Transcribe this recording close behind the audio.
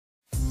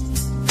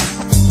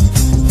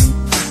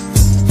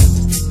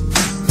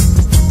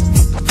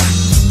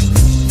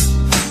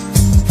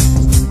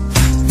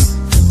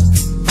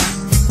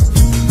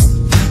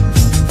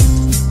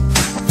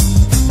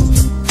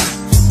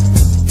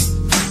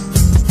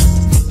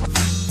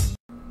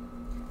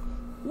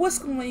What's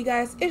going on, you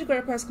guys? It's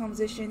your girl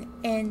DepressedComposition,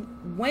 and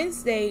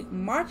Wednesday,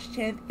 March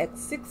 10th at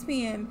 6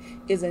 p.m.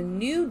 is a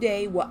new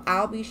day where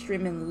I'll be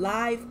streaming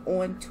live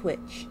on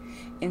Twitch.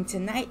 And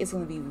tonight is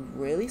going to be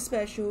really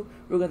special.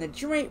 We're going to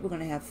drink, we're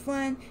going to have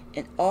fun,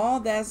 and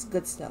all that's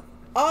good stuff.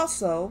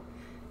 Also,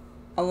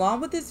 along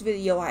with this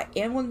video, I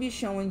am going to be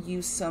showing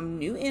you some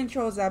new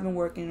intros I've been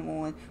working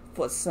on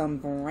for some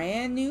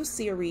brand new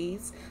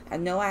series. I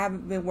know I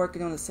haven't been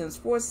working on the Sims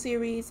 4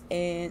 series,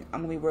 and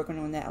I'm going to be working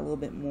on that a little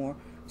bit more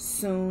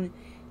soon.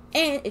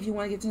 And if you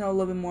want to get to know a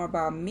little bit more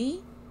about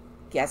me,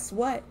 guess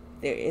what?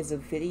 There is a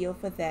video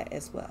for that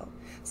as well.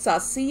 So I'll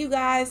see you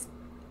guys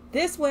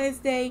this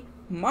Wednesday,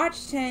 March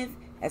 10th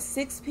at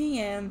 6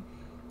 p.m.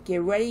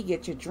 Get ready,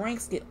 get your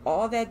drinks, get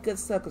all that good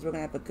stuff, because we're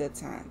going to have a good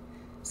time.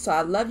 So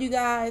I love you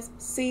guys.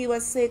 See you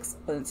at 6.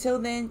 But until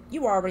then,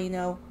 you already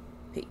know.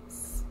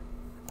 Peace.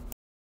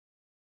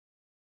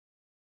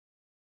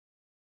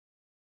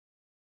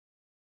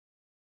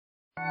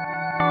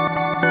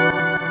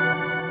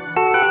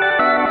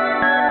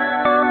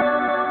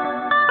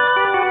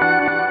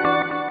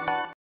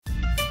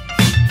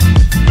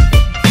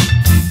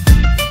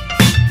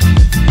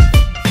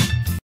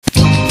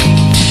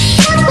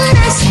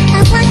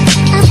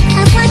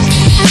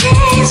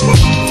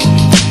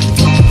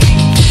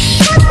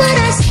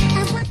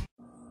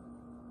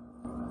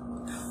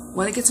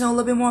 Want to get to know a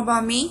little bit more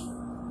about me?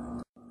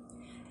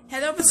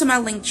 Head over to my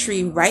link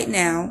tree right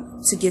now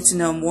to get to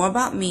know more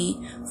about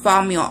me.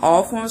 Follow me on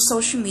all forms of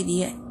social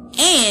media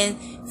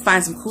and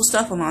find some cool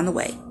stuff along the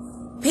way.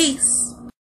 Peace.